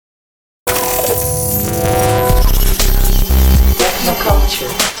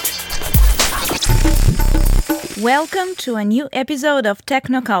Welcome to a new episode of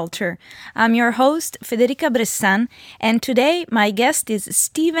Technoculture. I'm your host, Federica Bressan, and today my guest is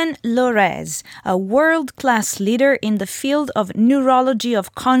Stephen Lorez, a world-class leader in the field of neurology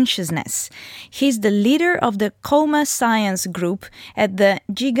of consciousness. He's the leader of the Coma Science Group at the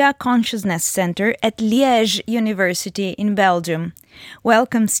Giga Consciousness Center at Liège University in Belgium.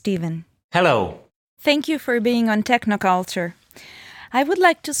 Welcome, Stephen. Hello. Thank you for being on Technoculture. I would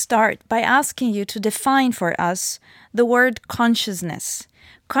like to start by asking you to define for us the word consciousness.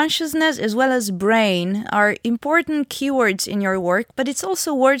 Consciousness as well as brain are important keywords in your work, but it's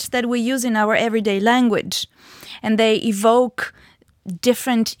also words that we use in our everyday language, and they evoke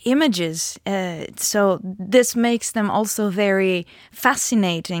different images. So this makes them also very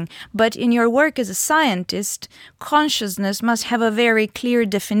fascinating. But in your work as a scientist, consciousness must have a very clear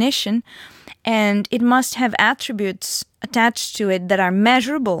definition, and it must have attributes attached to it that are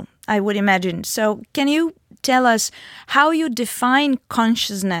measurable, I would imagine. So can you tell us how you define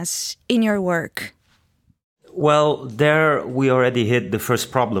consciousness in your work? Well, there we already hit the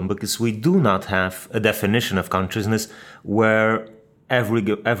first problem, because we do not have a definition of consciousness where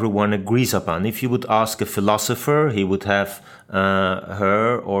everyone agrees upon. If you would ask a philosopher, he would have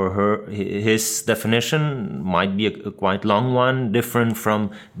his definition might be a quite long one, different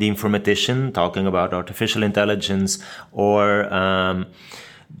from the informatician talking about artificial intelligence, or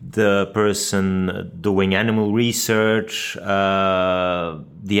the person doing animal research, the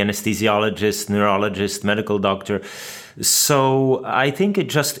anesthesiologist, neurologist, medical doctor. So I think it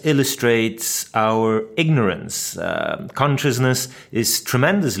just illustrates our ignorance. Consciousness is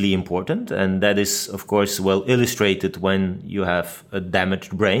tremendously important, and that is, of course, well illustrated when you have a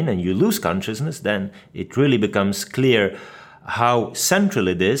damaged brain and you lose consciousness. Then it really becomes clear how central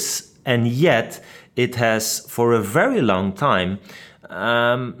it is, and yet it has, for a very long time,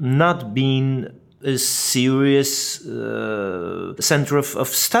 not been a serious center of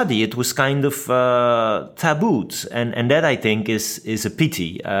study. It was kind of tabooed, and that I think is a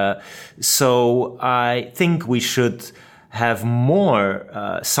pity. So I think we should have more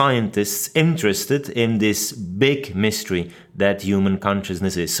scientists interested in this big mystery that human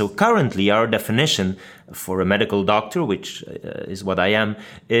consciousness is. So currently our definition for a medical doctor, which is what I am,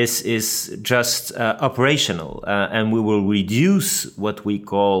 is just operational, and we will reduce what we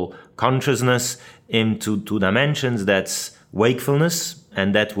call consciousness into two dimensions. That's wakefulness,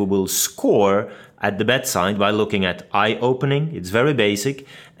 and that we will score at the bedside by looking at eye opening. It's very basic.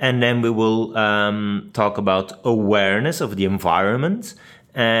 And then we will talk about awareness of the environment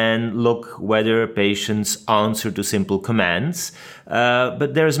and look whether patients answer to simple commands.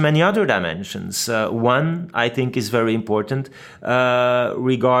 But there's many other dimensions. One, I think, is very important,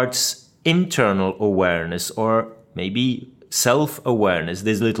 regards internal awareness, or maybe self-awareness,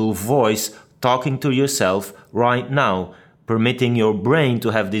 this little voice talking to yourself right now, permitting your brain to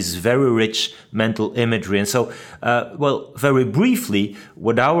have this very rich mental imagery. And so, very briefly,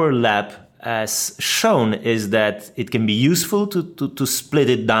 what our lab has shown is that it can be useful to split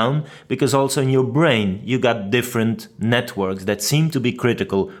it down, because also in your brain you got different networks that seem to be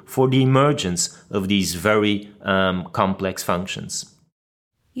critical for the emergence of these very complex functions.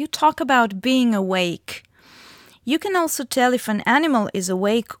 You talk about being awake. You can also tell if an animal is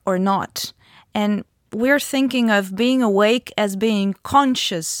awake or not. And we're thinking of being awake as being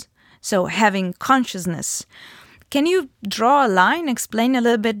conscious, so having consciousness. Can you draw a line, explain a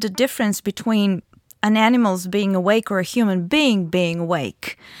little bit the difference between an animal's being awake or a human being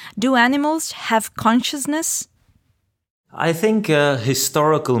awake? Do animals have consciousness? I think a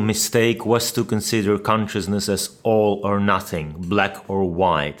historical mistake was to consider consciousness as all or nothing, black or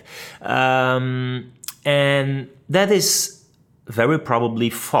white. And that is very probably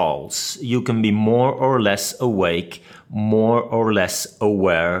false. You can be more or less awake, more or less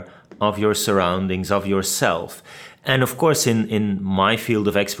aware of your surroundings, of yourself. And of course, in my field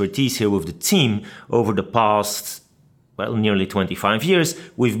of expertise here with the team, over the past, nearly 25 years,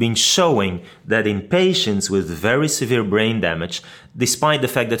 we've been showing that in patients with very severe brain damage, despite the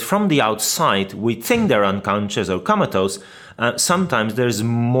fact that from the outside we think they're unconscious or comatose, sometimes there's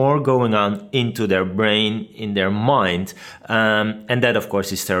more going on into their brain, in their mind, and that, of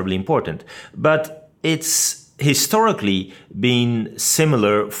course, is terribly important. But it's historically been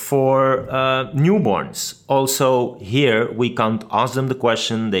similar for newborns. Also here, we can't ask them the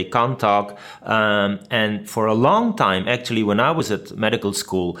question, they can't talk, and for a long time, actually, when I was at medical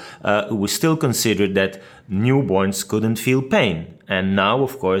school, it was still considered that newborns couldn't feel pain. And now,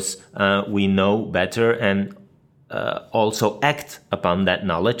 of course, we know better, and also act upon that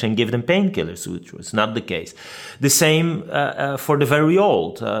knowledge and give them painkillers, which was not the case. The same for the very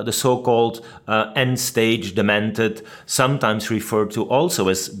old, the so-called end-stage demented, sometimes referred to also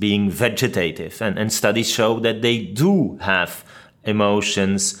as being vegetative. And studies show that they do have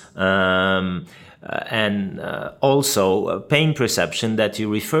emotions, and also pain perception that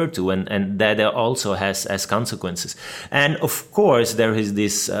you refer to, and that also has consequences. And of course, there is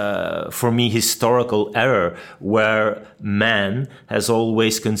this, for me, historical error where man has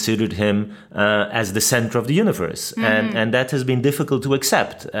always considered him as the center of the universe. Mm-hmm. And that has been difficult to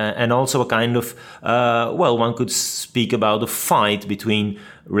accept. And also a kind of, one could speak about a fight between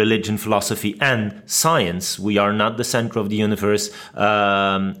religion, philosophy, and science. We are not the center of the universe,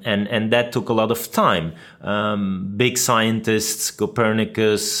 and that took a lot of time. Big scientists,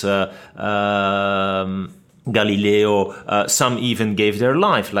 Copernicus, Galileo, some even gave their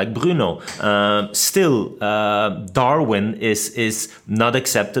life, like Bruno. Still, Darwin is not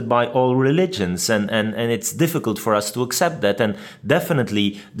accepted by all religions, and it's difficult for us to accept that. And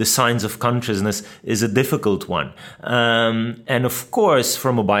definitely, the science of consciousness is a difficult one. And of course,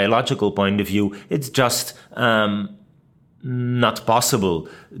 from a biological point of view, it's just not possible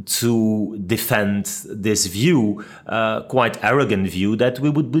to defend this view, quite arrogant view, that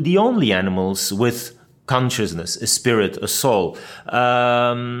we would be the only animals with consciousness, a spirit, a soul.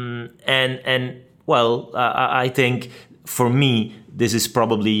 I think for me, this is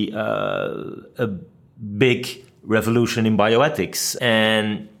probably a big revolution in bioethics.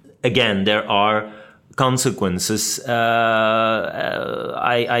 And again, there are consequences.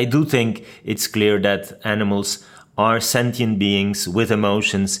 I do think it's clear that animals are sentient beings with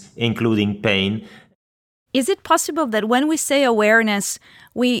emotions, including pain. Is it possible that when we say awareness,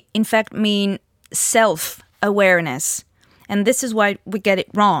 we in fact mean self-awareness? And this is why we get it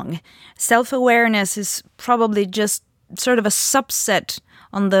wrong. Self-awareness is probably just sort of a subset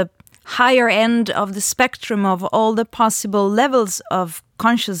on the higher end of the spectrum of all the possible levels of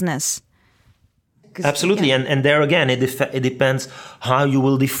consciousness. Absolutely. Yeah. And there again, it depends how you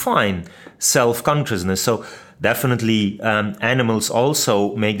will define self-consciousness. So definitely animals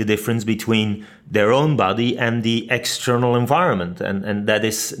also make the difference between their own body and the external environment, and that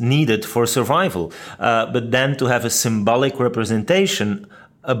is needed for survival. But then to have a symbolic representation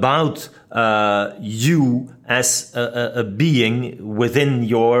about you as a being within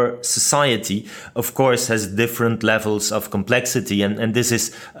your society, of course, has different levels of complexity. And this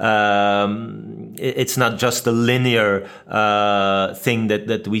is, it's not just a linear thing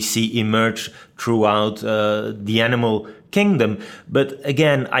that we see emerge throughout the animal kingdom. But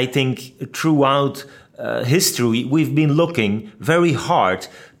again, I think throughout history, we've been looking very hard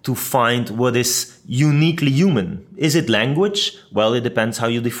to find what is uniquely human. Is it language? Well, it depends how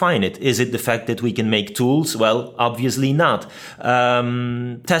you define it. Is it the fact that we can make tools? Well, obviously not.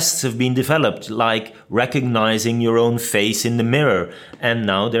 Tests have been developed, like recognizing your own face in the mirror. And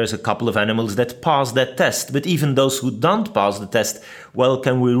now there's a couple of animals that pass that test. But even those who don't pass the test, well,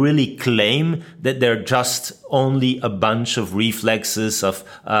 can we really claim that they're just only a bunch of reflexes, of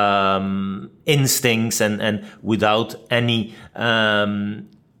instincts, and without any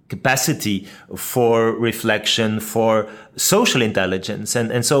capacity for reflection, for social intelligence?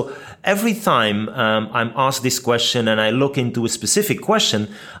 And so every time I'm asked this question and I look into a specific question,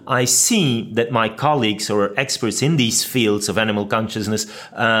 I see that my colleagues or experts in these fields of animal consciousness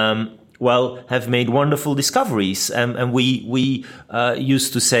have made wonderful discoveries. And we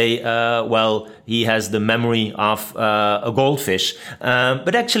used to say, he has the memory of a goldfish.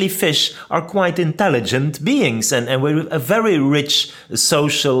 But actually fish are quite intelligent beings, and with a very rich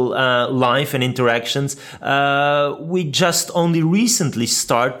social life and interactions. We just only recently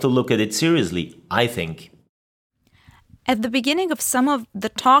start to look at it seriously, I think. At the beginning of some of the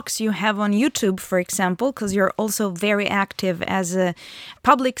talks you have on YouTube, for example, because you're also very active as a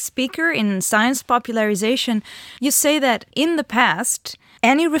public speaker in science popularization, you say that in the past,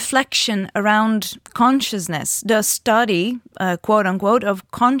 any reflection around consciousness, the study, quote unquote, of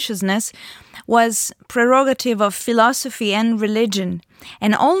consciousness was prerogative of philosophy and religion.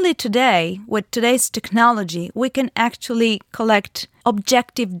 And only today, with today's technology, we can actually collect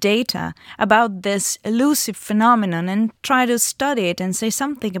objective data about this elusive phenomenon and try to study it and say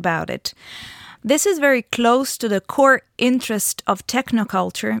something about it. This is very close to the core interest of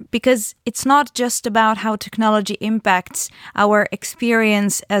technoculture, because it's not just about how technology impacts our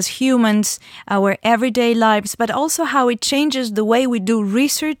experience as humans, our everyday lives, but also how it changes the way we do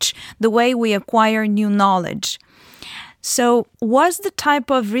research, the way we acquire new knowledge. So was the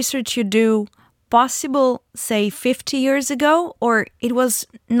type of research you do possible, say, 50 years ago, or it was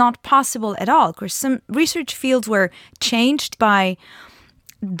not possible at all? Because some research fields were changed by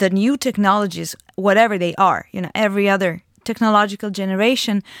the new technologies, whatever they are, every other technological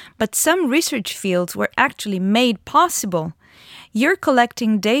generation, but some research fields were actually made possible. You're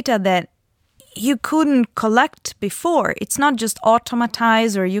collecting data that you couldn't collect before. It's not just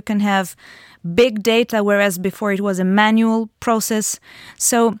automatized, or you can have big data, whereas before it was a manual process.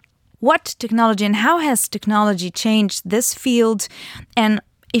 So what technology and how has technology changed this field? And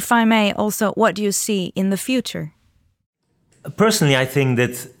if I may, also, what do you see in the future? Personally, I think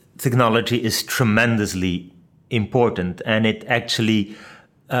that technology is tremendously important, and it actually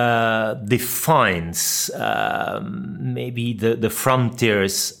defines maybe the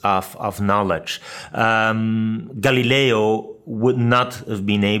frontiers of knowledge. Galileo would not have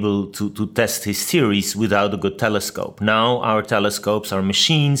been able to test his theories without a good telescope. Now our telescopes are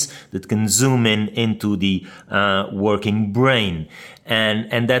machines that can zoom into the working brain.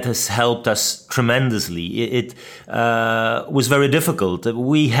 And that has helped us tremendously. It was very difficult.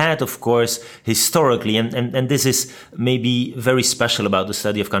 We had, of course, historically, and this is maybe very special about the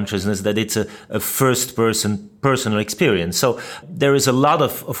study of consciousness, that it's a first-person personal experience. So there is a lot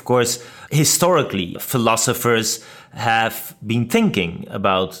of course, historically, philosophers have been thinking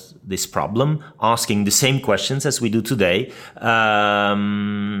about this problem, asking the same questions as we do today.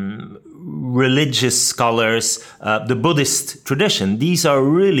 Religious scholars, the Buddhist tradition, these are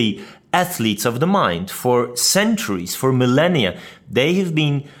really athletes of the mind. For centuries, for millennia, they have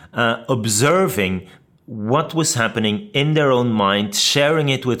been observing what was happening in their own mind, sharing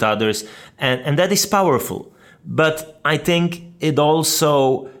it with others, and that is powerful. But I think it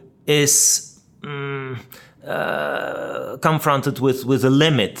also is confronted with a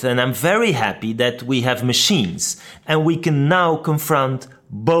limit, and I'm very happy that we have machines, and we can now confront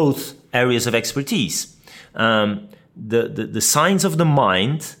both areas of expertise. The science of the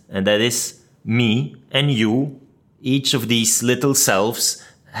mind, and that is me and you, each of these little selves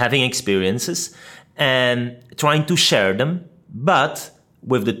having experiences and trying to share them, but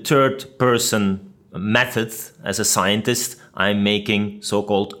with the third person method. As a scientist, I'm making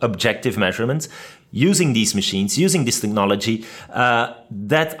so-called objective measurements using these machines, using this technology.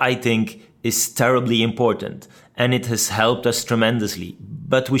 That I think is terribly important, and it has helped us tremendously.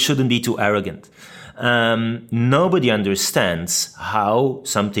 But we shouldn't be too arrogant. Nobody understands how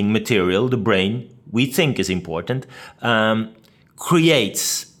something material, the brain, we think is important,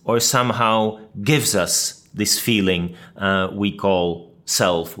 creates or somehow gives us this feeling we call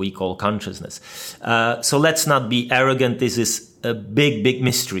self, we call consciousness. So let's not be arrogant. This is a big, big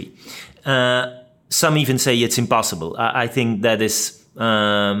mystery. Some even say it's impossible. I think that is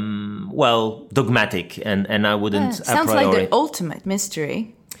dogmatic, and I wouldn't. Sounds like the ultimate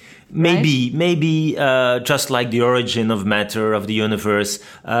mystery. Maybe just like the origin of matter, of the universe.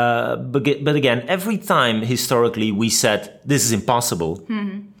 But again, every time historically we said this is impossible,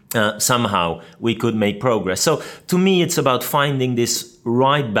 somehow we could make progress. So to me, it's about finding this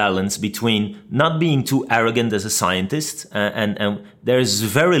right balance between not being too arrogant as a scientist, and there's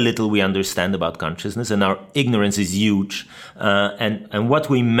very little we understand about consciousness, and our ignorance is huge. And what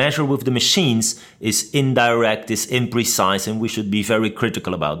we measure with the machines is indirect, is imprecise, and we should be very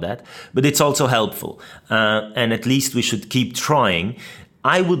critical about that. But it's also helpful, and at least we should keep trying.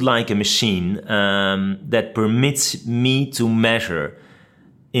 I would like a machine that permits me to measure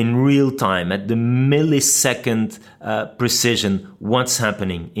in real time, at the millisecond precision, what's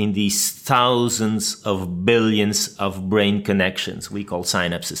happening in these thousands of billions of brain connections we call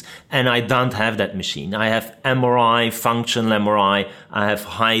synapses. And I don't have that machine. I have MRI, functional MRI. I have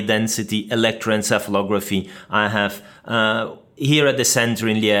high density electroencephalography. I have here at the center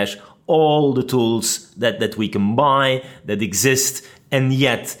in Liège all the tools that we can buy, that exist, and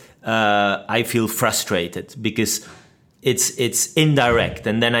yet I feel frustrated because it's indirect,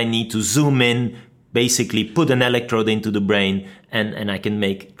 and then I need to zoom in, basically put an electrode into the brain, and I can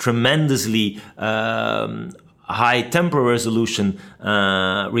make tremendously high temporal resolution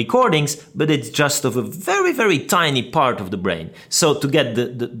recordings, but it's just of a very, very tiny part of the brain. So to get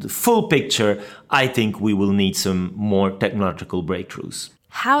the full picture, I think we will need some more technological breakthroughs.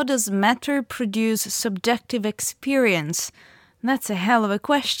 How does matter produce subjective experience? That's a hell of a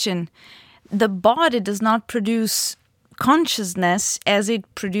question. The body does not produce consciousness as it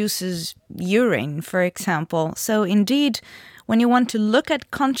produces urine, for example. So indeed, when you want to look at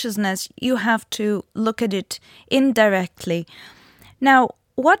consciousness, you have to look at it indirectly. Now,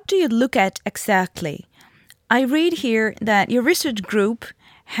 what do you look at exactly? I read here that your research group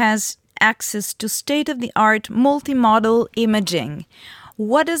has access to state-of-the-art multimodal imaging.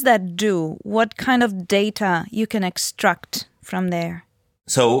 What does that do? What kind of data you can extract from there?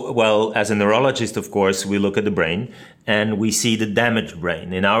 So, well, as a neurologist, of course, we look at the brain and we see the damaged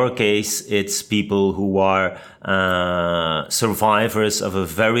brain. In our case, it's people who are survivors of a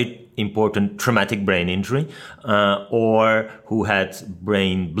very important traumatic brain injury, or who had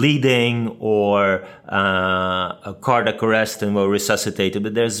brain bleeding or a cardiac arrest and were resuscitated.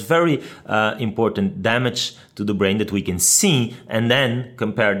 But there's very important damage to the brain that we can see, and then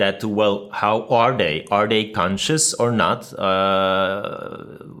compare that to, well, how are they? Are they conscious or not?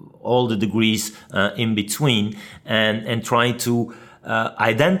 All the degrees in between, and try to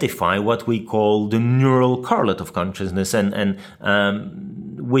identify what we call the neural correlate of consciousness. And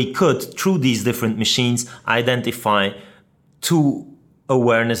we could, through these different machines, identify two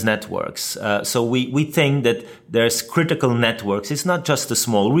awareness networks. So we think that there's critical networks. It's not just a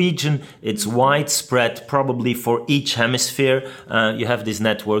small region, it's widespread, probably for each hemisphere. You have these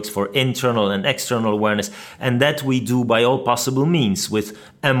networks for internal and external awareness, and that we do by all possible means. With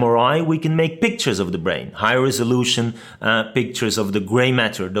MRI, we can make pictures of the brain, high resolution pictures of the gray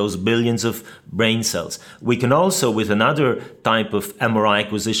matter, those billions of brain cells. We can also, with another type of MRI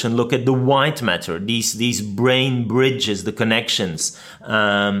acquisition, look at the white matter, these brain bridges, the connections,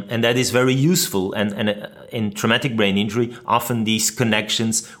 and that is very useful. And in traumatic brain injury, often these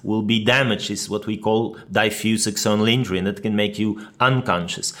connections will be damaged. It's what we call diffuse axonal injury, and that can make you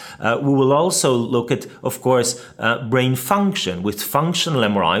unconscious. We will also look at, of course, brain function. With functional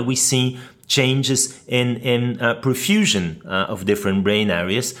MRI, we see changes in perfusion of different brain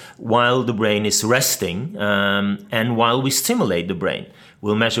areas while the brain is resting, and while we stimulate the brain.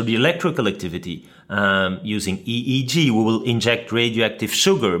 We'll measure the electrical activity using EEG. We will inject radioactive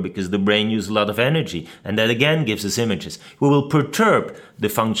sugar because the brain uses a lot of energy, and that again gives us images. We will perturb the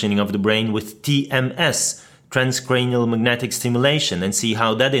functioning of the brain with TMS, transcranial magnetic stimulation, and see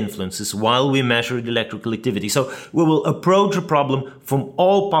how that influences while we measure the electrical activity. So we will approach a problem from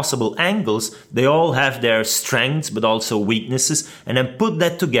all possible angles. They all have their strengths but also weaknesses, and then put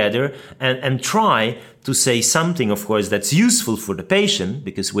that together and try to say something, of course, that's useful for the patient,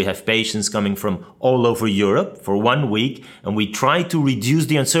 because we have patients coming from all over Europe for 1 week, and we try to reduce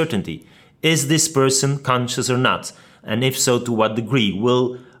the uncertainty. Is this person conscious or not? And if so, to what degree?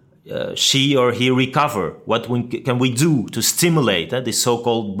 Will she or he recover? What can we do to stimulate this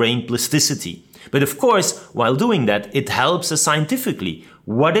so-called brain plasticity? But of course, while doing that, it helps us scientifically.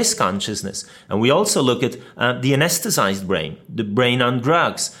 What is consciousness? And we also look at the anesthetized brain, the brain on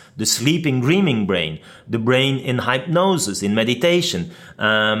drugs, the sleeping, dreaming brain, the brain in hypnosis, in meditation,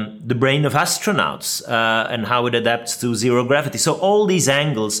 the brain of astronauts, and how it adapts to zero gravity. So all these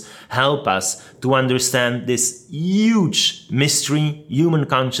angles help us to understand this huge mystery, human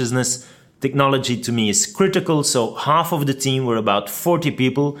consciousness. Technology to me is critical. So half of the team, we're about 40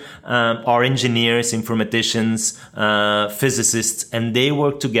 people, are engineers, informaticians, physicists, and they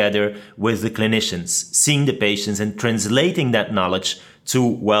work together with the clinicians, seeing the patients and translating that knowledge to,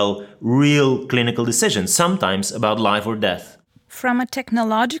 well, real clinical decisions, sometimes about life or death. From a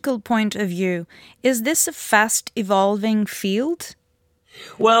technological point of view, is this a fast evolving field?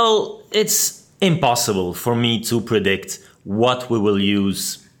 Well, it's impossible for me to predict what we will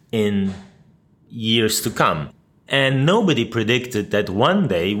use in years to come. And nobody predicted that one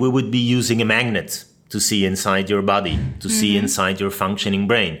day we would be using a magnet to see inside your body, to see inside your functioning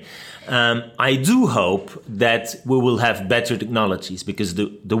brain. I do hope that we will have better technologies, because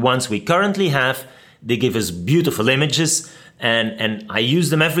the ones we currently have, they give us beautiful images, and I use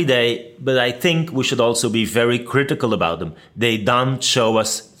them every day, but I think we should also be very critical about them. They don't show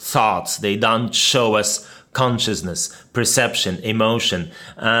us thoughts, they don't show us consciousness, perception, emotion.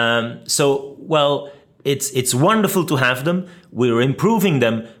 So, well, it's wonderful to have them. We're improving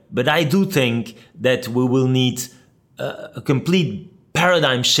them, but I do think that we will need a complete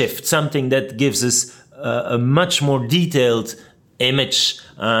paradigm shift, something that gives us a much more detailed image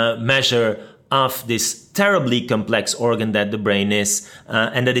measure of this terribly complex organ that the brain is,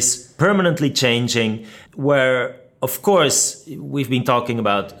 and that is permanently changing, where, of course, we've been talking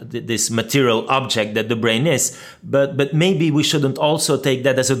about this material object that the brain is, but maybe we shouldn't also take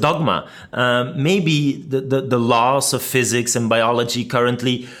that as a dogma. Maybe the laws of physics and biology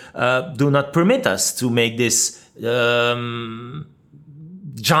currently do not permit us to make this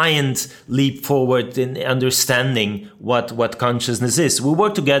giant leap forward in understanding what consciousness is. We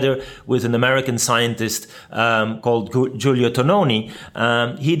worked together with an American scientist called Giulio Tononi.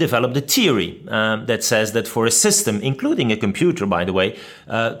 He developed a theory that says that for a system, including a computer, by the way,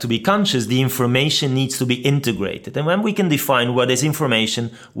 to be conscious, the information needs to be integrated. And when we can define what is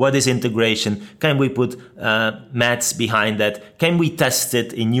information, what is integration, can we put maths behind that? Can we test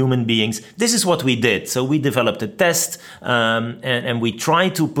it in human beings? This is what we did. So we developed a test and we tried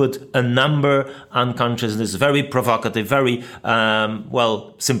to put a number on consciousness, very provocative, very,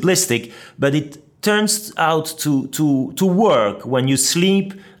 simplistic, but it turns out to work. When you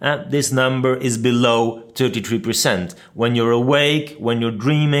sleep, this number is below 33%. When you're awake, when you're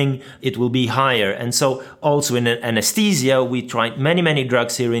dreaming, it will be higher. And so also in anesthesia, we tried many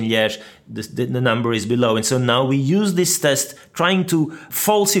drugs here in Liège. The number is below. And so now we use this test trying to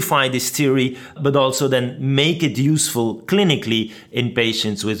falsify this theory, but also then make it useful clinically in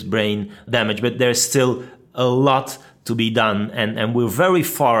patients with brain damage. But there's still a lot to be done. And we're very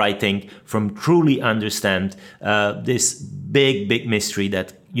far, I think, from truly understand this big mystery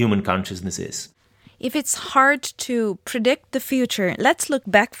that human consciousness is. If it's hard to predict the future, let's look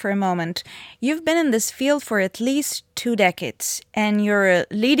back for a moment. You've been in this field for at least 2 decades, and you're a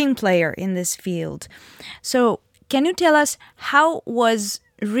leading player in this field. So can you tell us, how was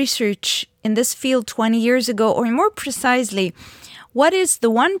research in this field 20 years ago, or more precisely, what is the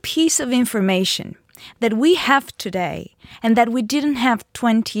one piece of information that we have today and that we didn't have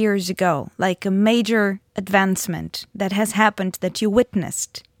 20 years ago, like a major advancement that has happened that you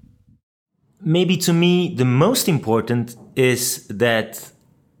witnessed? Maybe to me, the most important is that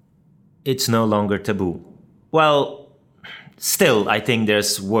it's no longer taboo. Well, still, I think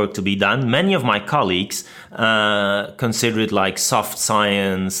there's work to be done. Many of my colleagues consider it like soft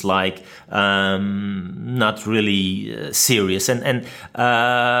science, like not really serious. And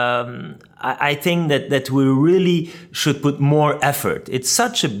I think that we really should put more effort. It's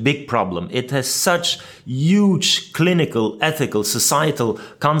such a big problem. It has such huge clinical, ethical, societal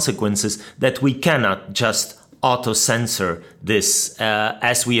consequences that we cannot just auto-censor this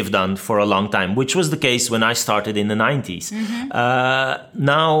as we have done for a long time, which was the case when I started in the 90s. Mm-hmm.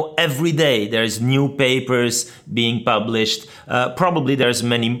 Now, every day, there's new papers being published. Probably there's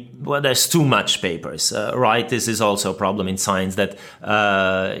too much papers, right? This is also a problem in science that,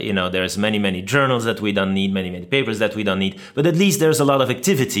 there's many journals that we don't need, many papers that we don't need, but at least there's a lot of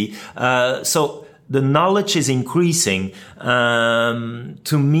activity. So the knowledge is increasing.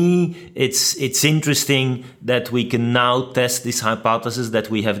 To me, it's interesting that we can now test this hypothesis that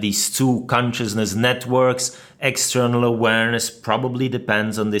we have these two consciousness networks. External awareness probably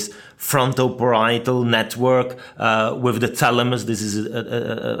depends on this frontoparietal network with the thalamus. This is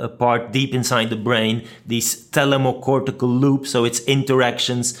a part deep inside the brain, these thalamocortical loops. So it's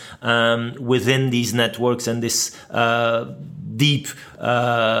interactions within these networks and this deep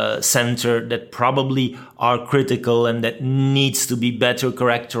center that probably are critical and that needs to be better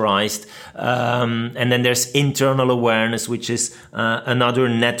characterized. And then there's internal awareness, which is another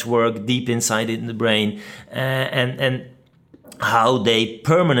network deep inside in the brain, and how they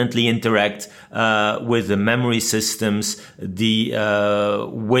permanently interact with the memory systems, the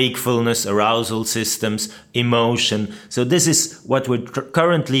wakefulness, arousal systems, emotion. So this is what we're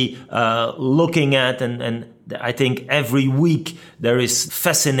currently looking at, and I think every week there is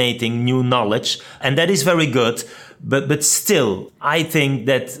fascinating new knowledge, and that is very good. But still, I think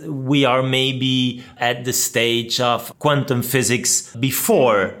that we are maybe at the stage of quantum physics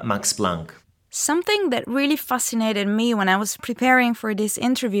before Max Planck. Something that really fascinated me when I was preparing for this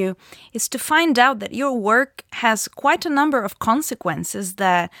interview is to find out that your work has quite a number of consequences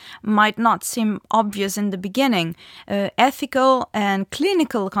that might not seem obvious in the beginning. Ethical and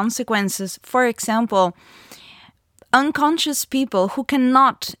clinical consequences. For example, unconscious people who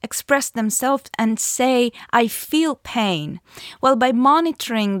cannot express themselves and say, I feel pain. Well, by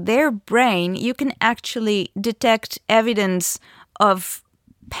monitoring their brain, you can actually detect evidence of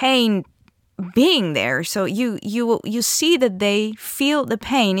pain being there. So you see that they feel the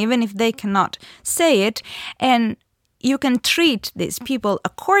pain, even if they cannot say it, and you can treat these people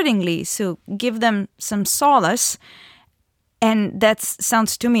accordingly. So give them some solace, and that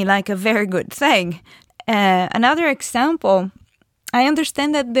sounds to me like a very good thing. Another example, I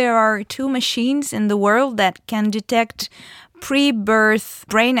understand that there are 2 machines in the world that can detect pre-birth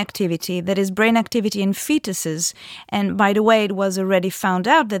brain activity, that is brain activity in fetuses. And by the way, it was already found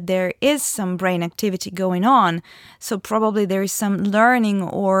out that there is some brain activity going on. So probably there is some learning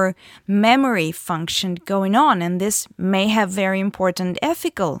or memory function going on. And this may have very important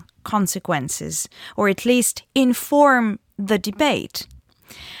ethical consequences, or at least inform the debate.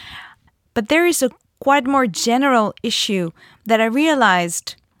 But there is a quite more general issue that I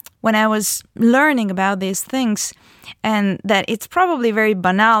realized when I was learning about these things, and that it's probably very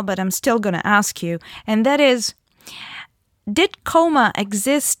banal, but I'm still going to ask you, and that is, did coma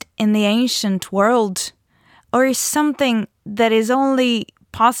exist in the ancient world, or is something that is only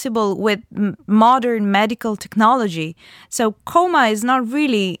possible with modern medical technology? So coma is not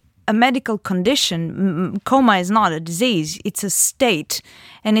really a medical condition. Coma is not a disease. It's a state.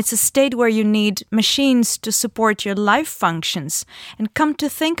 And it's a state where you need machines to support your life functions. And come to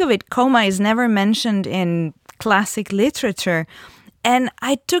think of it, coma is never mentioned in classic literature. And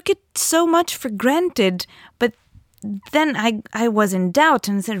I took it so much for granted. But then I was in doubt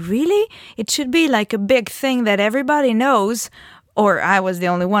and said, really? It should be like a big thing that everybody knows. Or I was the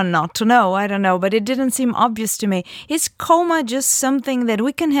only one not to know, I don't know, but it didn't seem obvious to me. Is coma just something that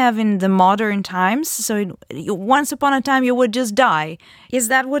we can have in the modern times? So once upon a time you would just die. Is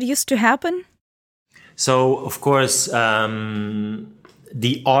that what used to happen? So, of course,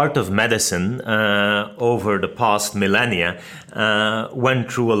 the art of medicine over the past millennia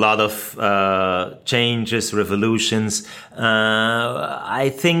went through a lot of changes, revolutions. I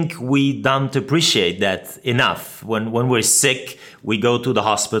think we don't appreciate that enough. When we're sick, we go to the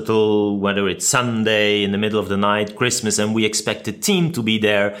hospital, whether it's Sunday, in the middle of the night, Christmas, and we expect a team to be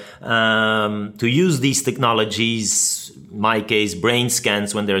there to use these technologies. In my case, brain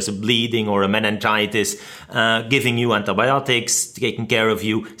scans when there's a bleeding or a meningitis, giving you antibiotics, taking care of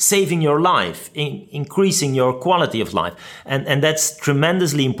you, saving your life, increasing your quality of life. And that's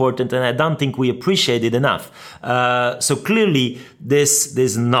tremendously important, and I don't think we appreciate it enough. So clearly,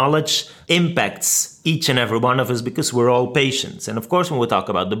 this knowledge impacts each and every one of us because we're all patients. And of course, when we talk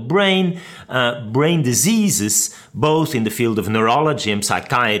about the brain diseases, both in the field of neurology and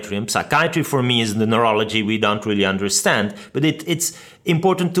psychiatry for me is the neurology we don't really understand, but it's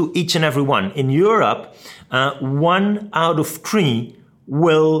important to each and every one. In Europe, 1 out of 3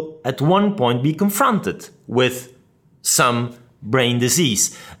 will at one point be confronted with some brain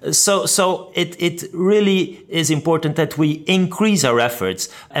disease. So it really is important that we increase our efforts,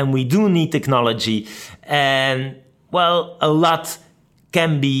 and we do need technology. And, well, a lot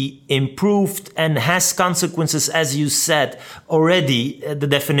can be improved and has consequences, as you said already, the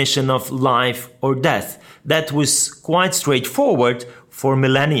definition of life or death. That was quite straightforward for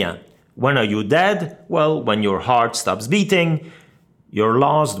millennia. When are you dead? Well, when your heart stops beating, your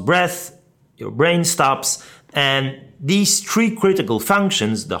last breath, your brain stops, and these 3 critical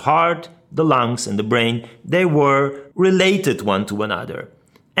functions, the heart, the lungs, and the brain, they were related one to another.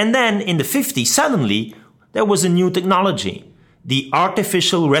 And then in the 50s, suddenly, there was a new technology. The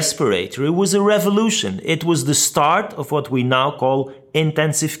artificial respirator. It was a revolution. It was the start of what we now call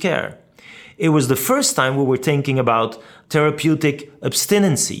intensive care. It was the first time we were thinking about therapeutic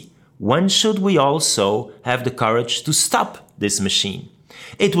abstinency. When should we also have the courage to stop this machine?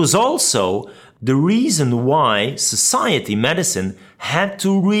 It was also the reason why society, medicine, had to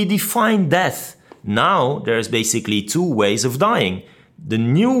redefine death. Now there's basically 2 ways of dying. The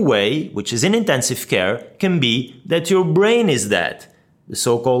new way, which is in intensive care, can be that your brain is dead. The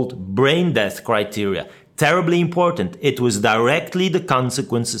so-called brain death criteria. Terribly important. It was directly the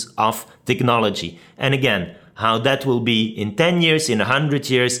consequences of technology. And again, how that will be in 10 years, in 100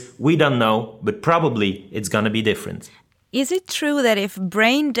 years, we don't know, but probably it's going to be different. Is it true that if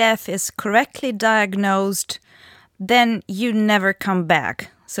brain death is correctly diagnosed, then you never come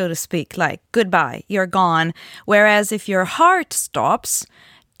back, so to speak, like goodbye, you're gone? Whereas if your heart stops,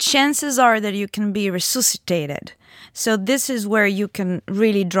 chances are that you can be resuscitated. So this is where you can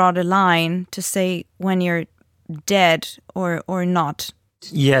really draw the line to say when you're dead or not.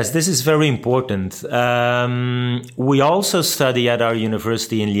 Yes, this is very important. We also study at our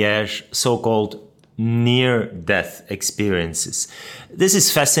university in Liège so-called near-death experiences. This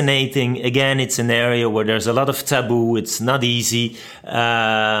is fascinating. Again, it's an area where there's a lot of taboo. It's not easy.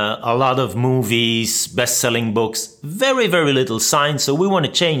 A lot of movies, best-selling books, very, very little science. So we want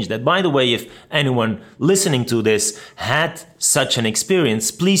to change that. By the way, if anyone listening to this had such an experience,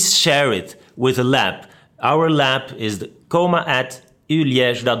 please share it with a lab. Our lab is the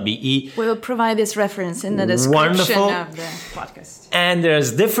coma@uliege.be. We will provide this reference in the description of the podcast. And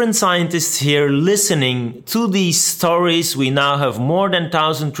there's different scientists here listening to these stories. We now have more than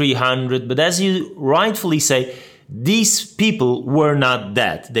 1,300. But as you rightfully say, these people were not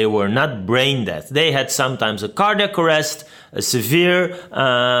dead. They were not brain dead. They had sometimes a cardiac arrest, a severe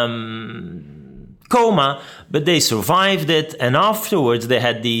coma, but they survived it, and afterwards they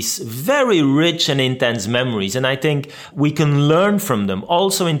had these very rich and intense memories, and I think we can learn from them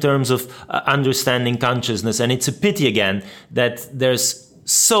also in terms of understanding consciousness. And it's a pity again that there's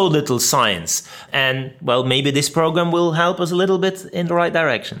so little science. And, well, maybe this program will help us a little bit in the right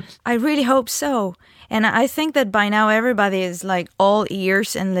direction. I really hope so. And I think that by now everybody is like all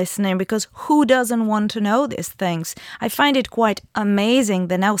ears and listening, because who doesn't want to know these things? I find it quite amazing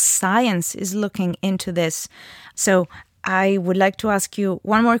that now science is looking into this. So I would like to ask you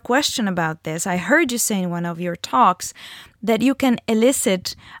one more question about this. I heard you say in one of your talks that you can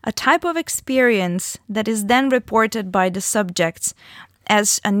elicit a type of experience that is then reported by the subjects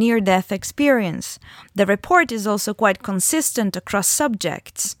as a near-death experience. The report is also quite consistent across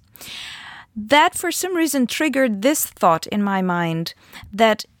subjects. That, for some reason, triggered this thought in my mind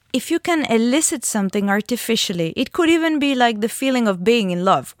that if you can elicit something artificially, it could even be like the feeling of being in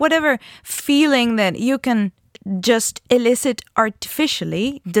love. Whatever feeling that you can just elicit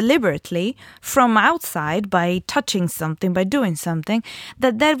artificially, deliberately, from outside by touching something, by doing something,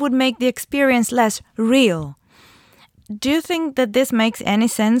 that would make the experience less real. Do you think that this makes any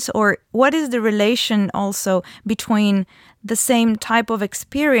sense? Or what is the relation also between the same type of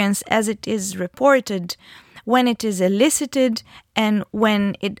experience as it is reported when it is elicited and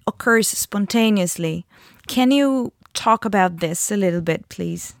when it occurs spontaneously? Can you talk about this a little bit,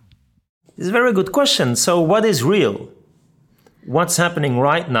 please? It's a very good question. So what is real? What's happening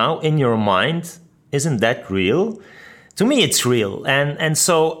right now in your mind, isn't that real? To me, it's real. And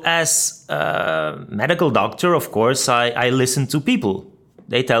so as a medical doctor, of course, I listen to people.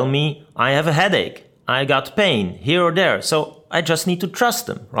 They tell me I have a headache. I got pain here or there. So I just need to trust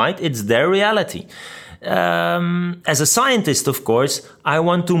them, right? It's their reality. As a scientist, of course, I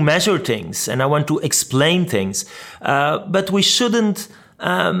want to measure things and I want to explain things. But we shouldn't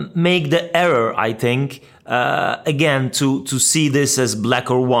make the error, I think, again, to see this as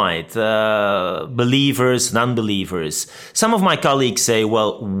black or white, believers, non-believers. Some of my colleagues say,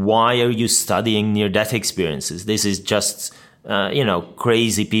 well, why are you studying near-death experiences? This is just,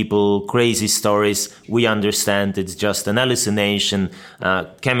 crazy people, crazy stories. We understand it's just an hallucination,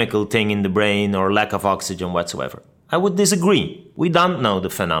 chemical thing in the brain or lack of oxygen whatsoever. I would disagree. We don't know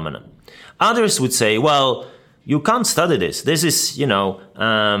the phenomenon. Others would say, well, you can't study this. This is,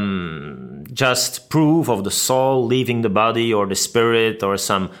 just proof of the soul leaving the body or the spirit or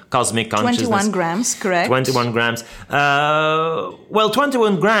some cosmic consciousness. 21 grams, correct? 21 grams.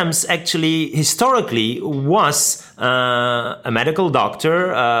 21 grams actually historically was a medical doctor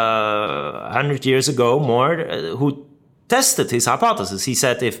 100 years ago more who tested his hypothesis. He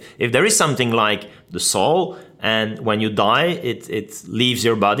said if there is something like the soul, and when you die, it leaves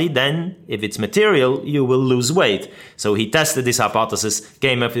your body, then if it's material, you will lose weight. So he tested this hypothesis,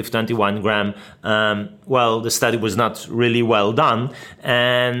 came up with 21 gram. The study was not really well done,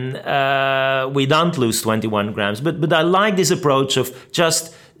 and we don't lose 21 grams. But I like this approach of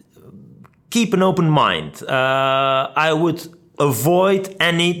just keep an open mind. I would avoid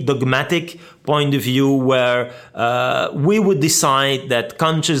any dogmatic point of view where we would decide that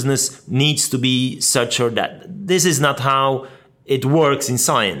consciousness needs to be such or that. This is not how it works in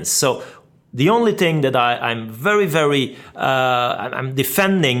science. So the only thing that I'm I'm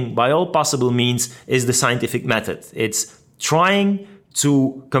defending by all possible means is the scientific method. It's trying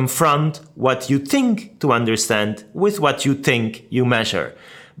to confront what you think to understand with what you think you measure.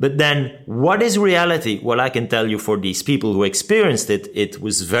 But then, what is reality? Well, I can tell you for these people who experienced it, it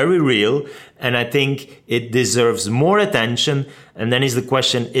was very real. And I think it deserves more attention. And then is the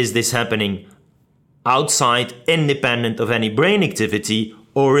question, is this happening outside, independent of any brain activity?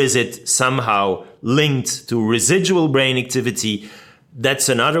 Or is it somehow linked to residual brain activity? That's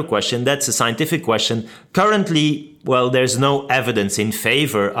another question. That's a scientific question. Currently, there's no evidence in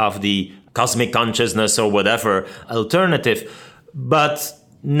favor of the cosmic consciousness or whatever alternative. But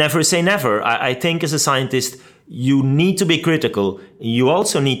never say never. I think as a scientist, you need to be critical. You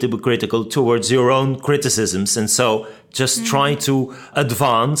also need to be critical towards your own criticisms. And so just try to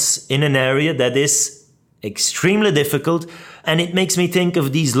advance in an area that is extremely difficult. And it makes me think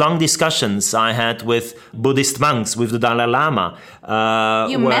of these long discussions I had with Buddhist monks, with the Dalai Lama.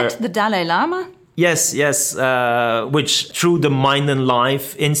 You met the Dalai Lama? Yes, which through the Mind and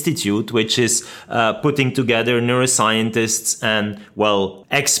Life Institute, which is putting together neuroscientists and,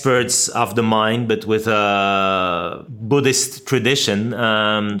 experts of the mind, but with a Buddhist tradition.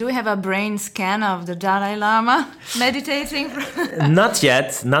 Do we have a brain scan of the Dalai Lama meditating? Not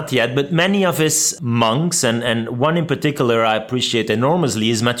yet, but many of his monks, and one in particular I appreciate enormously,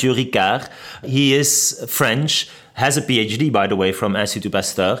 is Mathieu Ricard. He is French, has a PhD, by the way, from Institut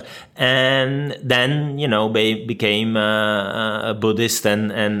Pasteur, and then, became a Buddhist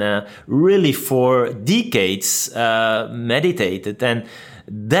and really for decades meditated. And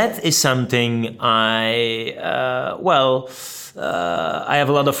that is something I have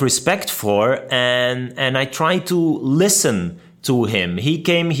a lot of respect for, and I try to listen to him. He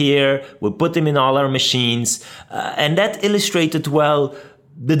came here, we put him in all our machines, and that illustrated well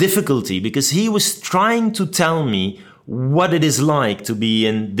the difficulty, because he was trying to tell me what it is like to be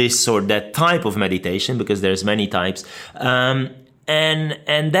in this or that type of meditation, because there's many types.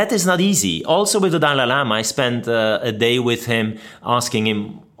 And that is not easy. Also with the Dalai Lama, I spent a day with him, asking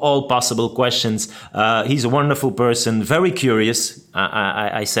him all possible questions. He's a wonderful person, very curious.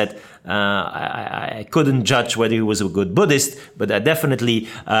 I said I couldn't judge whether he was a good Buddhist, but I definitely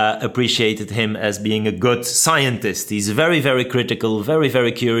appreciated him as being a good scientist. He's very, very critical, very,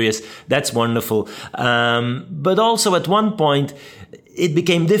 very curious. That's wonderful. But also at one point, it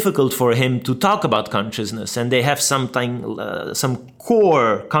became difficult for him to talk about consciousness, and they have some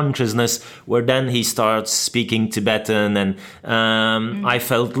core consciousness where then he starts speaking Tibetan, and I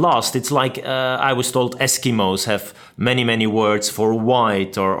felt lost. It's like I was told Eskimos have many, many words for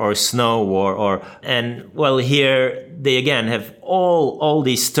white or snow and well, here they again have all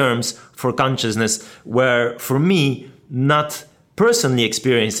these terms for consciousness, where for me, not personally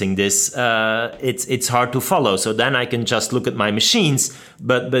experiencing this, it's hard to follow. So then I can just look at my machines,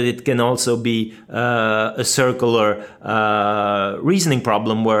 but it can also be a circular reasoning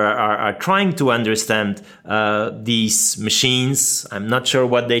problem where are trying to understand these machines. I'm not sure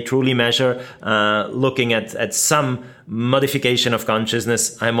what they truly measure. Looking at some modification of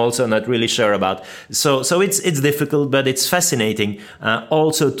consciousness, I'm also not really sure about. So it's difficult, but it's fascinating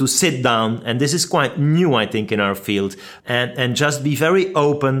also to sit down, and this is quite new, I think, in our field, and just be very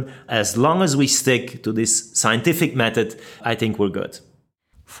open. As long as we stick to this scientific method, I think we're good.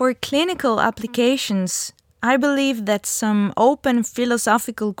 For clinical applications, I believe that some open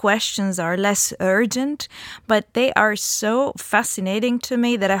philosophical questions are less urgent, but they are so fascinating to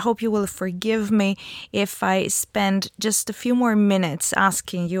me that I hope you will forgive me if I spend just a few more minutes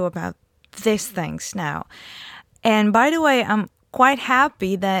asking you about these things now. And by the way, I'm quite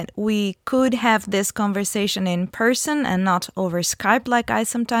happy that we could have this conversation in person and not over Skype like I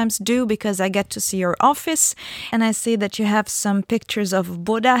sometimes do, because I get to see your office and I see that you have some pictures of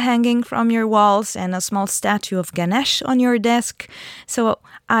Buddha hanging from your walls and a small statue of Ganesh on your desk. So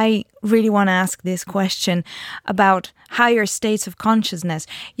I really want to ask this question about higher states of consciousness.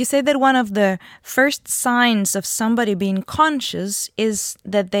 You say that one of the first signs of somebody being conscious is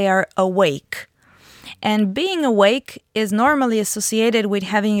that they are awake. And being awake is normally associated with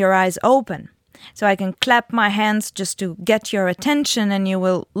having your eyes open. So I can clap my hands just to get your attention and you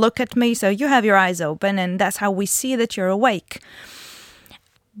will look at me. So you have your eyes open, and that's how we see that you're awake.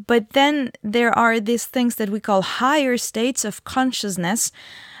 But then there are these things that we call higher states of consciousness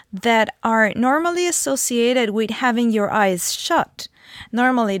that are normally associated with having your eyes shut.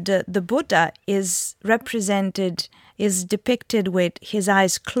 Normally the Buddha is depicted with his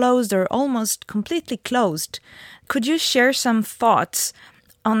eyes closed or almost completely closed. Could you share some thoughts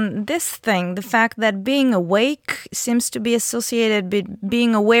on this thing, the fact that being awake seems to be associated with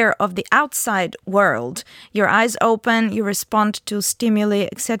being aware of the outside world? Your eyes open, you respond to stimuli,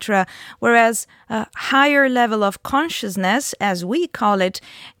 etc. Whereas a higher level of consciousness, as we call it,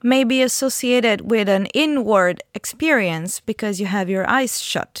 may be associated with an inward experience because you have your eyes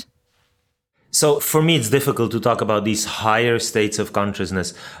shut. So for me, it's difficult to talk about these higher states of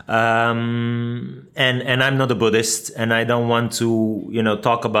consciousness, and I'm not a Buddhist, and I don't want to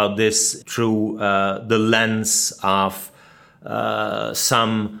talk about this through the lens of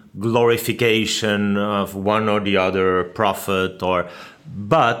some glorification of one or the other prophet,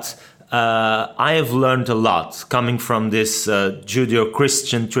 but I have learned a lot coming from this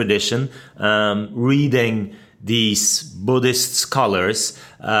Judeo-Christian tradition, reading these Buddhist scholars.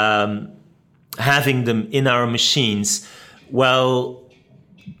 Having them in our machines, well,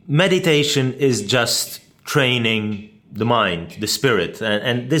 meditation is just training the mind, the spirit,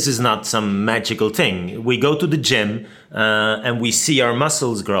 and this is not some magical thing. We go to the gym and we see our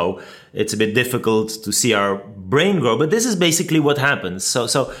muscles grow. It's a bit difficult to see our brain grow, but this is basically what happens.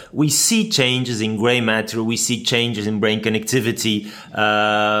 So we see changes in gray matter, we see changes in brain connectivity,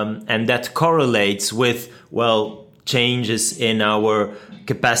 and that correlates with, changes in our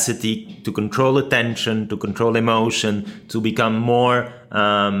capacity to control attention, to control emotion, to become more,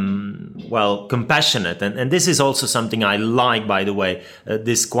 compassionate. And this is also something I like, by the way,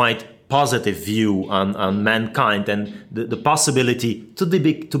 this quite positive view on mankind and the possibility to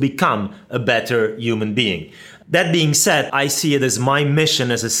become a better human being. That being said, I see it as my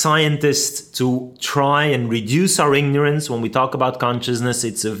mission as a scientist to try and reduce our ignorance when we talk about consciousness.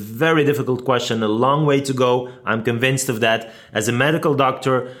 It's a very difficult question, a long way to go. I'm convinced of that. As a medical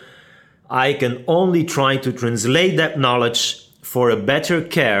doctor, I can only try to translate that knowledge for a better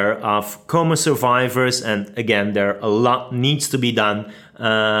care of coma survivors. And again, a lot needs to be done,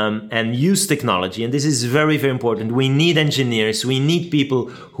 and use technology. And this is very, very important. We need engineers. We need people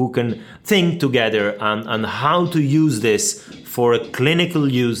who can think together on how to use this for a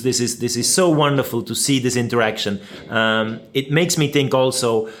clinical use. This is so wonderful to see this interaction. It makes me think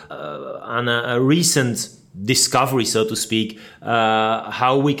also on a recent discovery, so to speak,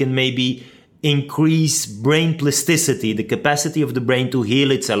 how we can maybe increase brain plasticity, the capacity of the brain to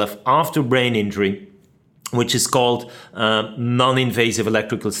heal itself after brain injury, which is called non-invasive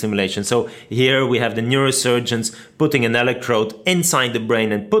electrical stimulation. So here we have the neurosurgeons putting an electrode inside the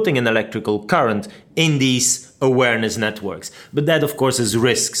brain and putting an electrical current in these awareness networks. But that, of course, is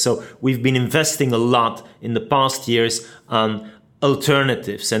risk. So we've been investing a lot in the past years on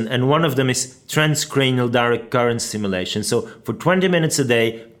alternatives. And one of them is transcranial direct current stimulation. So for 20 minutes a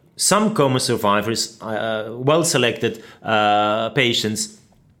day, some coma survivors, well-selected patients,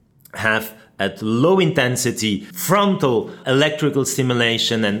 have at low intensity frontal electrical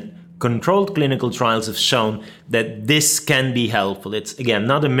stimulation, and controlled clinical trials have shown that this can be helpful. It's, again,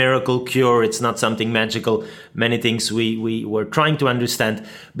 not a miracle cure. It's not something magical. Many things we were trying to understand.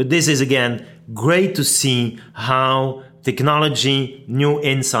 But this is, again, great to see how technology, new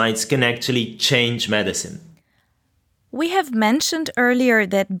insights can actually change medicine. We have mentioned earlier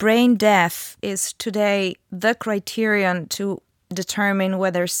that brain death is today the criterion to determine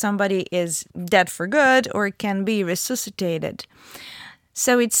whether somebody is dead for good or can be resuscitated.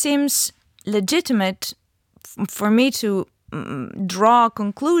 So it seems legitimate for me to draw a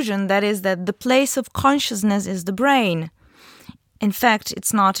conclusion, that is that the place of consciousness is the brain. In fact,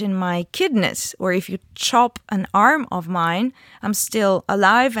 it's not in my kidneys, or if you chop an arm of mine, I'm still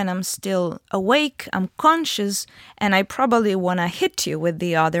alive and I'm still awake, I'm conscious, and I probably want to hit you with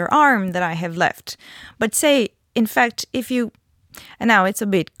the other arm that I have left. But say, in fact, and now it's a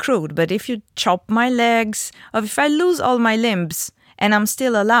bit crude, but if you chop my legs, or if I lose all my limbs and I'm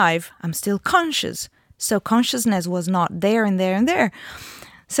still alive, I'm still conscious. So consciousness was not there and there and there.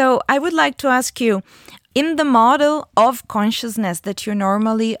 So I would like to ask you, in the model of consciousness that you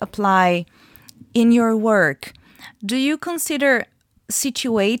normally apply in your work, do you consider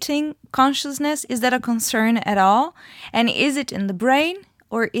situating consciousness? Is that a concern at all? And is it in the brain,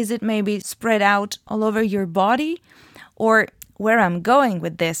 or is it maybe spread out all over your body? Or where I'm going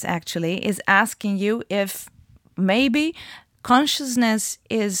with this actually is asking you if maybe consciousness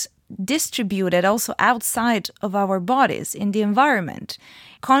is distributed also outside of our bodies in the environment.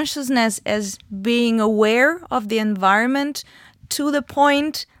 Consciousness as being aware of the environment to the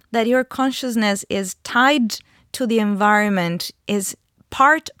point that your consciousness is tied to the environment, is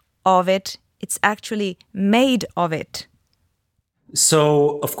part of it, it's actually made of it.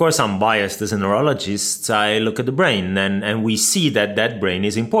 So, of course, I'm biased as a neurologist. I look at the brain and we see that brain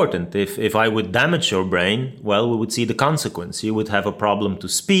is important. If I would damage your brain, well, we would see the consequence. You would have a problem to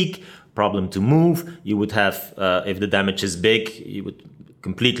speak, problem to move. You would have, if the damage is big, you would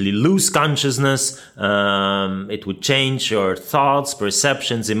completely lose consciousness. It would change your thoughts,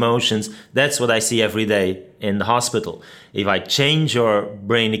 perceptions, emotions. That's what I see every day in the hospital. If I change your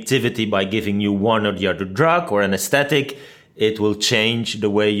brain activity by giving you one or the other drug or anesthetic, it will change the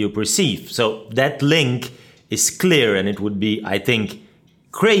way you perceive. So that link is clear, and it would be, I think,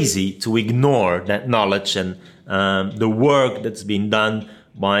 crazy to ignore that knowledge and the work that's been done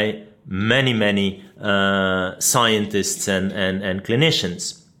by many scientists and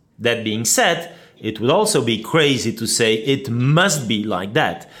clinicians. That being said, it would also be crazy to say it must be like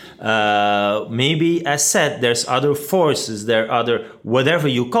that. Maybe, as said, there's other forces, there are other, whatever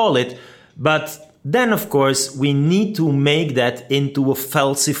you call it, but then, of course, we need to make that into a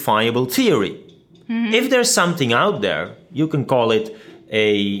falsifiable theory. Mm-hmm. If there's something out there, you can call it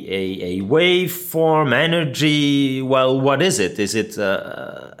a waveform, energy. Well, what is it? Is it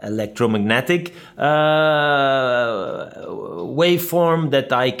electromagnetic waveform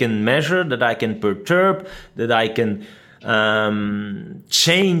that I can measure, that I can perturb, that I can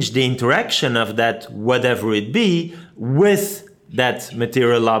change the interaction of that, whatever it be, with that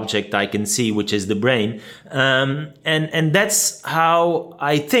material object I can see, which is the brain. And that's how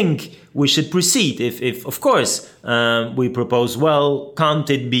I think we should proceed. If of course, we propose, well, can't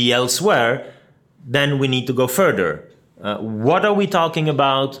it be elsewhere? Then we need to go further. What are we talking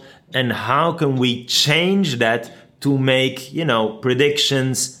about? And how can we change that to make,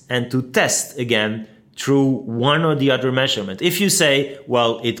 predictions and to test again through one or the other measurement. If you say,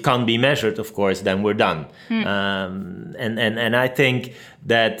 well, it can't be measured, of course, then we're done. And I think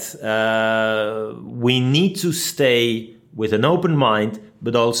that we need to stay with an open mind,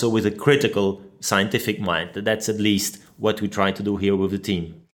 but also with a critical scientific mind. That's at least what we try to do here with the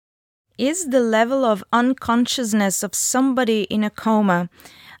team. Is the level of unconsciousness of somebody in a coma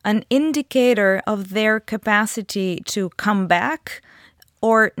an indicator of their capacity to come back,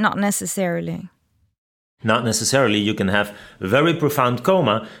 or not necessarily? Not necessarily. You can have a very profound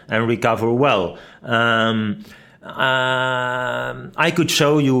coma and recover well. I could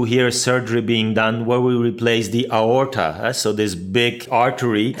show you here surgery being done where we replace the aorta, so this big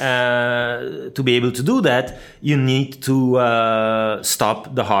artery. To be able to do that, you need to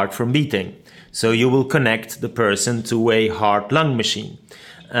stop the heart from beating. So you will connect the person to a heart-lung machine.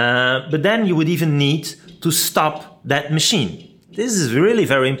 But then you would even need to stop that machine. This is really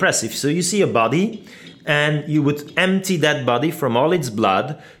very impressive. So you see a body, and you would empty that body from all its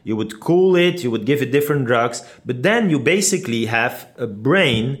blood, you would cool it, you would give it different drugs, but then you basically have a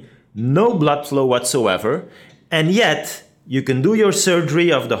brain, no blood flow whatsoever, and yet you can do your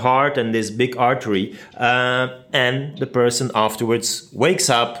surgery of the heart and this big artery, and the person afterwards wakes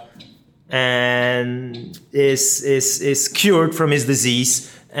up and is cured from his disease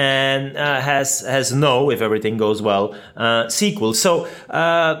and has no, if everything goes well, sequel. So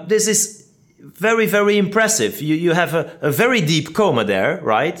this is very, very impressive. You have a very deep coma there,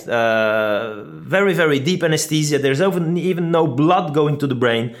 right? Very, very deep anesthesia. There's even no blood going to the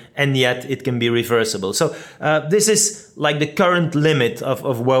brain, and yet it can be reversible. So this is like the current limit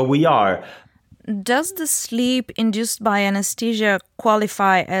of where we are. Does the sleep induced by anesthesia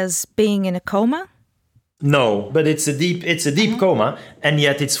qualify as being in a coma? No, but it's a deep coma, and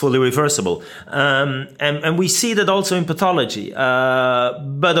yet it's fully reversible. And we see that also in pathology.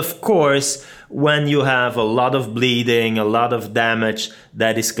 But of course, when you have a lot of bleeding, a lot of damage,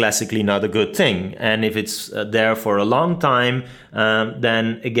 that is classically not a good thing. And if it's there for a long time,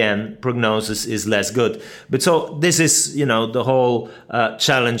 then again, prognosis is less good. But so this is, the whole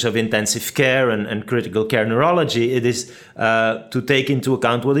challenge of intensive care and critical care neurology. It is to take into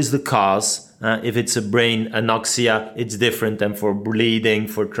account what is the cause. If it's a brain anoxia, it's different than for bleeding,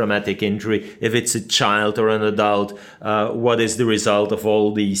 for traumatic injury. If it's a child or an adult, what is the result of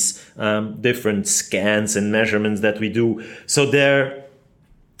all these different scans and measurements that we do? So there,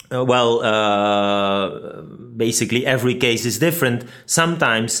 basically every case is different.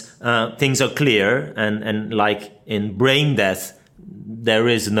 Sometimes things are clear, and like in brain death, there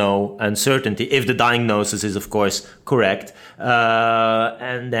is no uncertainty if the diagnosis is, of course, correct.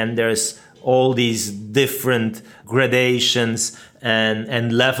 And then there's all these different gradations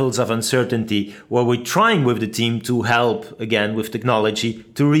and levels of uncertainty where we're trying with the team to help, again, with technology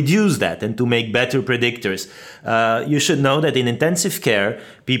to reduce that and to make better predictors. You should know that in intensive care,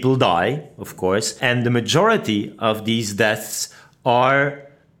 people die, of course, and the majority of these deaths are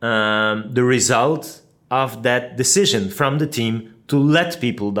the result of that decision from the team to let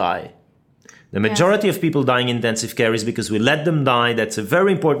people die. The majority of people dying in intensive care is because we let them die. That's a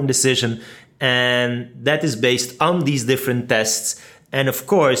very important decision. And that is based on these different tests. And of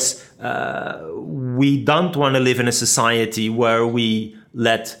course, we don't want to live in a society where we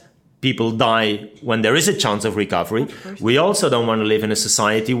let people die when there is a chance of recovery. We also don't want to live in a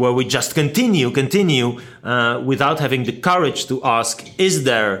society where we just continue without having the courage to ask, is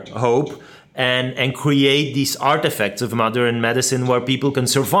there hope? And create these artifacts of modern medicine where people can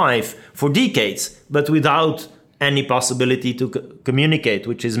survive for decades, but without any possibility to communicate,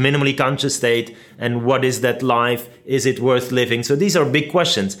 which is minimally conscious state, and what is that life? Is it worth living? So these are big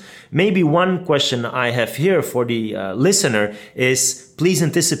questions. Maybe one question I have here for the listener is, please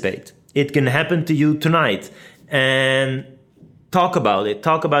anticipate. It can happen to you tonight. And talk about it.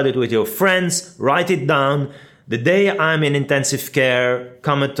 Talk about it with your friends. Write it down. The day I'm in intensive care,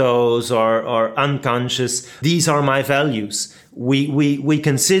 comatose or unconscious, these are my values. We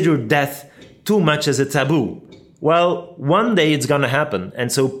consider death too much as a taboo. Well, one day it's going to happen. And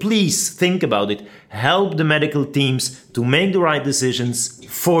so please think about it. Help the medical teams to make the right decisions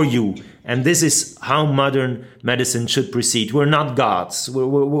for you. And this is how modern medicine should proceed. We're not gods.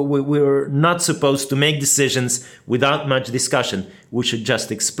 We're not supposed to make decisions without much discussion. We should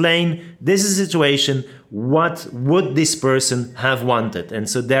just explain, this is a situation, what would this person have wanted? And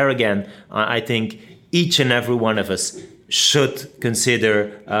so there again, I think each and every one of us should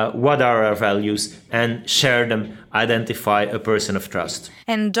consider what are our values and share them, identify a person of trust.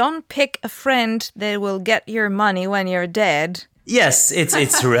 And don't pick a friend that will get your money when you're dead. Yes,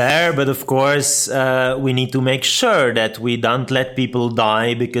 it's rare, but of course we need to make sure that we don't let people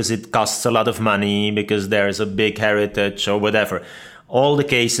die because it costs a lot of money, because there's a big heritage or whatever. All the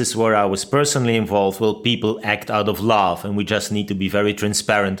cases where I was personally involved, well, people act out of love, and we just need to be very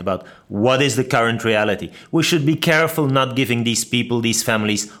transparent about what is the current reality. We should be careful not giving these people, these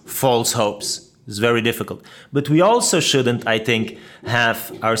families, false hopes. It's very difficult. But we also shouldn't, I think,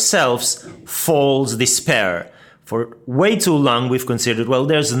 have ourselves false despair. For way too long, we've considered, well,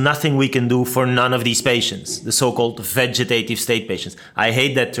 there's nothing we can do for none of these patients, the so-called vegetative state patients. I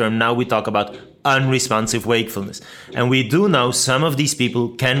hate that term. Now we talk about unresponsive wakefulness. And we do know some of these people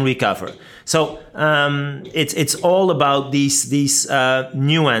can recover. So it's all about these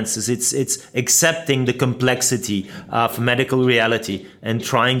nuances. It's accepting the complexity of medical reality and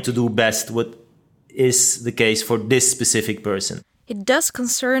trying to do best what is the case for this specific person. It does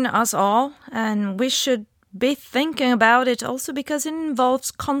concern us all, and we should be thinking about it also because it involves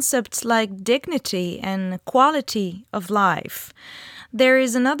concepts like dignity and quality of life. There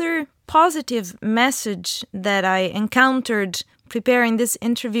is another positive message that I encountered preparing this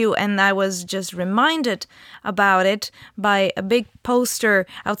interview, and I was just reminded about it by a big poster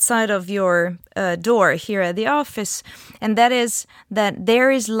outside of your door here at the office, and that is that there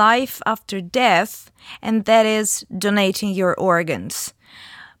is life after death, and that is donating your organs.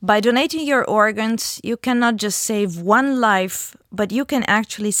 By donating your organs, you cannot just save one life, but you can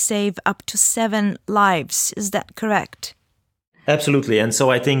actually save up to 7 lives. Is that correct? Absolutely. And so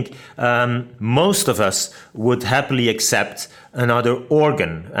I think most of us would happily accept another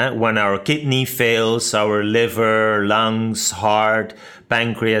organ. When our kidney fails, our liver, lungs, heart,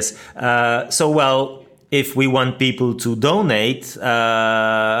 pancreas. If we want people to donate,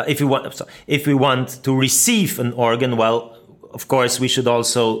 if we want to receive an organ, well, of course, we should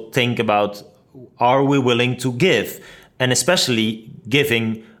also think about, are we willing to give? And especially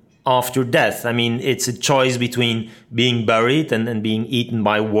giving after death. I mean, it's a choice between being buried and being eaten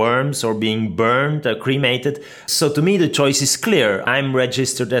by worms or being burned or cremated. So to me, the choice is clear. I'm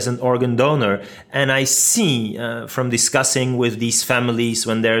registered as an organ donor, and I see from discussing with these families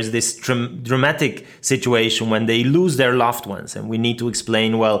when there's this dramatic situation, when they lose their loved ones, and we need to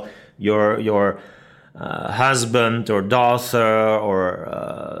explain, well, your husband or daughter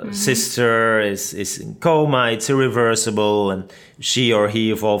or sister is in coma, it's irreversible, and she or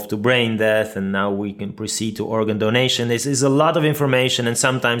he evolved to brain death, and now we can proceed to organ donation. This is a lot of information, and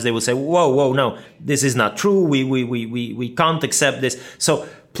sometimes they will say, whoa, no, this is not true, we can't accept this. So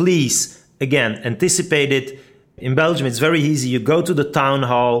please, again, anticipate it. In Belgium, it's very easy. You go to the town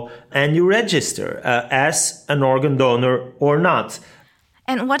hall and you register as an organ donor or not.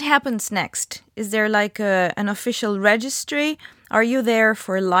 And what happens next? Is there like an official registry? Are you there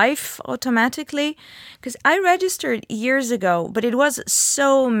for life automatically? Because I registered years ago, but it was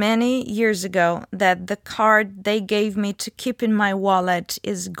so many years ago that the card they gave me to keep in my wallet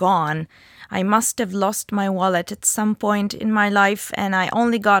is gone. I must have lost my wallet at some point in my life, and I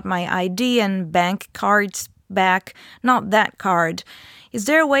only got my ID and bank cards back, not that card. Is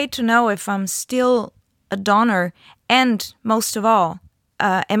there a way to know if I'm still a donor? And most of all,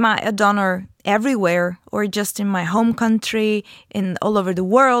 am I a donor everywhere or just in my home country, in all over the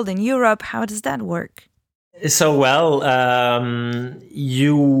world, in Europe? How does that work? So,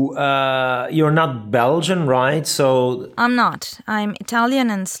 you're not Belgian, right? So I'm not. I'm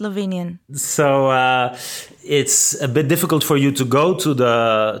Italian and Slovenian. So it's a bit difficult for you to go to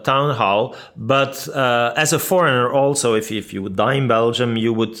the town hall, but as a foreigner also, if you would die in Belgium,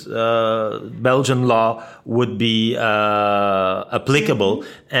 you would Belgian law would be applicable,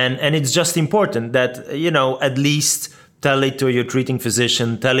 and it's just important that at least tell it to your treating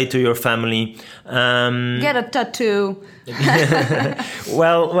physician, tell it to your family. Get a tattoo.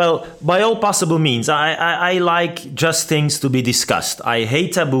 Well, by all possible means. I like just things to be discussed. I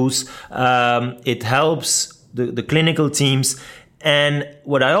hate taboos. It helps the clinical teams. And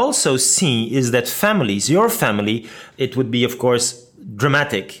what I also see is that families, your family, it would be, of course,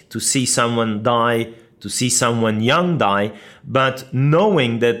 dramatic to see someone die, to see someone young die. But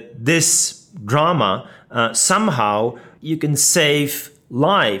knowing that this drama somehow you can save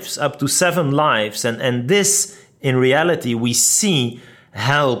lives, up to 7 lives. And this, in reality, we see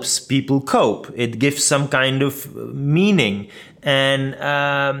helps people cope. It gives some kind of meaning. And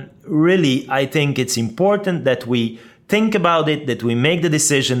really, I think it's important that we think about it, that we make the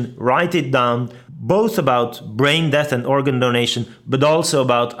decision, write it down, both about brain death and organ donation, but also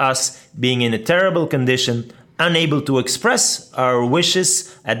about us being in a terrible condition, unable to express our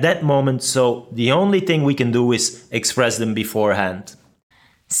wishes at that moment, so the only thing we can do is express them beforehand.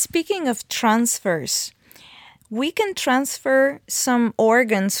 Speaking of transfers, we can transfer some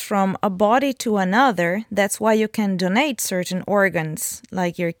organs from a body to another. That's why you can donate certain organs,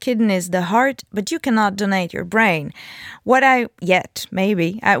 like your kidneys, the heart, but you cannot donate your brain. What I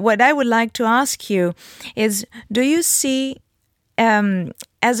would like to ask you is, do you see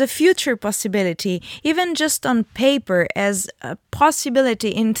as a future possibility, even just on paper, as a possibility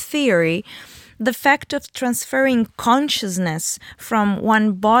in theory, the fact of transferring consciousness from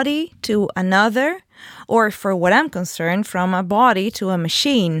one body to another, or for what I'm concerned, from a body to a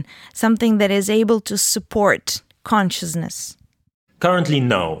machine, something that is able to support consciousness? Currently,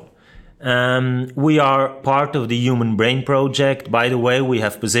 no. We are part of the Human Brain Project. By the way, we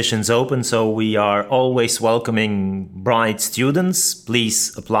have positions open, so we are always welcoming bright students.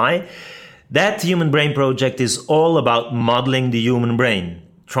 Please apply. That Human Brain Project is all about modeling the human brain,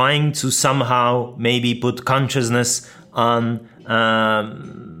 trying to somehow maybe put consciousness on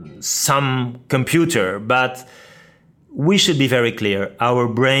some computer. But we should be very clear. Our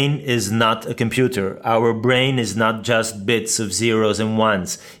brain is not a computer. Our brain is not just bits of zeros and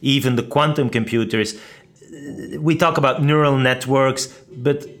ones. Even the quantum computers, we talk about neural networks,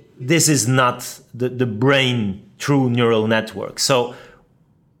 but this is not the brain true neural network. So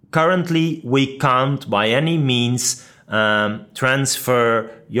currently we can't by any means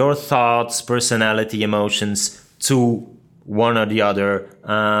transfer your thoughts, personality, emotions to one or the other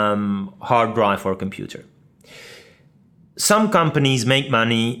hard drive or computer. Some companies make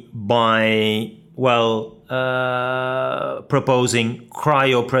money by, proposing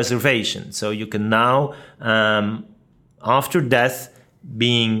cryopreservation. So you can now, after death,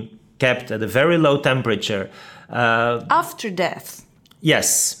 being kept at a very low temperature. After death?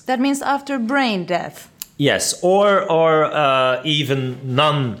 Yes. That means after brain death? Yes, or even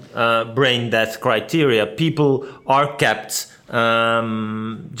non-brain death criteria. People are kept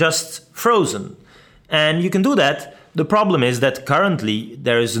just frozen. And you can do that. The problem is that currently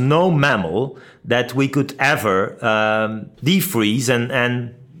there is no mammal that we could ever defreeze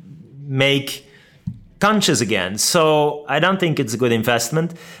and make conscious again. So I don't think it's a good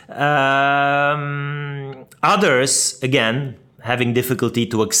investment. Others, again, having difficulty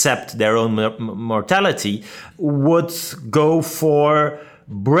to accept their own mortality, would go for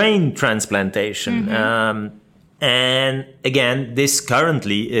brain transplantation. Mm-hmm. And again, this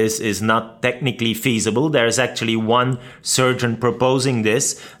currently is not technically feasible. There's actually one surgeon proposing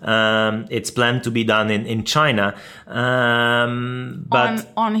this. It's planned to be done in China. But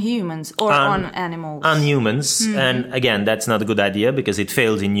on humans or on animals? On humans. Mm-hmm. And again, that's not a good idea because it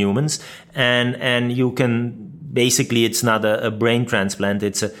fails in humans. And you can... Basically, it's not a brain transplant,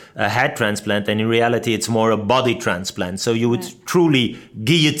 it's a head transplant, and in reality, it's more a body transplant. So you would truly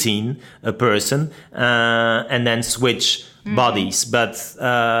guillotine a person and then switch bodies. But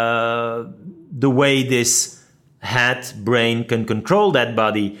the way this head brain can control that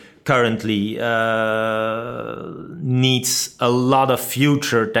body currently needs a lot of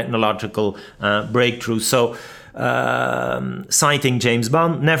future technological breakthroughs. So citing James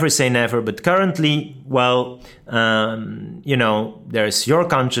Bond, never say never, but currently, there's your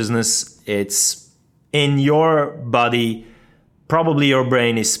consciousness, it's in your body, probably your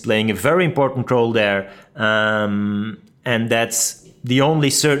brain is playing a very important role there, and that's the only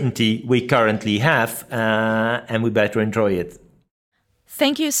certainty we currently have, and we better enjoy it.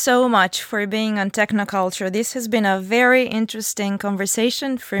 Thank you so much for being on Technoculture. This has been a very interesting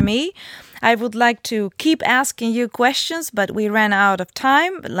conversation for me. I would like to keep asking you questions, but we ran out of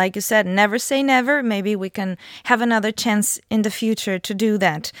time. Like you said, never say never. Maybe we can have another chance in the future to do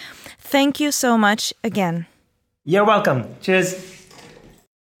that. Thank you so much again. You're welcome. Cheers.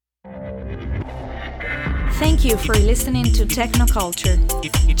 Thank you for listening to Technoculture.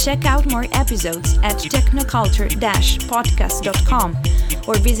 Check out more episodes at technoculture-podcast.com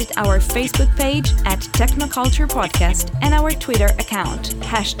or visit our Facebook page at Technoculture Podcast and our Twitter account,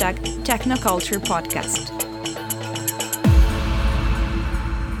 #TechnoculturePodcast.